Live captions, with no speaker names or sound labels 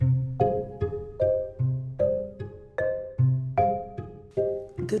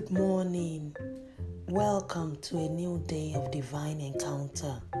Good morning. Welcome to a new day of divine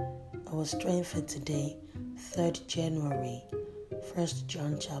encounter. Our strength for today, 3rd January, 1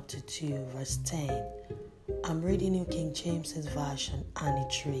 John chapter 2, verse 10. I'm reading New King James Version and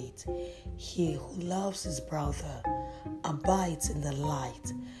it reads, "He who loves his brother abides in the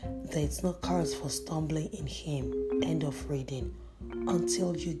light. There is no cause for stumbling in him." End of reading.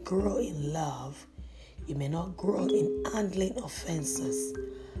 Until you grow in love, you may not grow in handling offenses.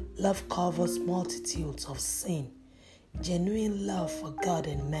 Love covers multitudes of sin. Genuine love for God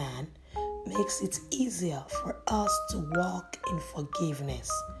and man makes it easier for us to walk in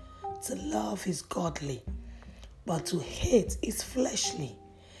forgiveness. To love is godly, but to hate is fleshly.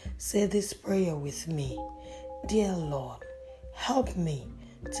 Say this prayer with me. Dear Lord, help me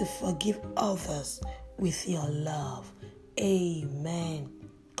to forgive others with your love. Amen.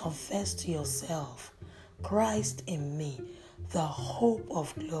 Confess to yourself, Christ in me, the hope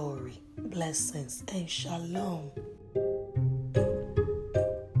of glory. Blessings and shalom.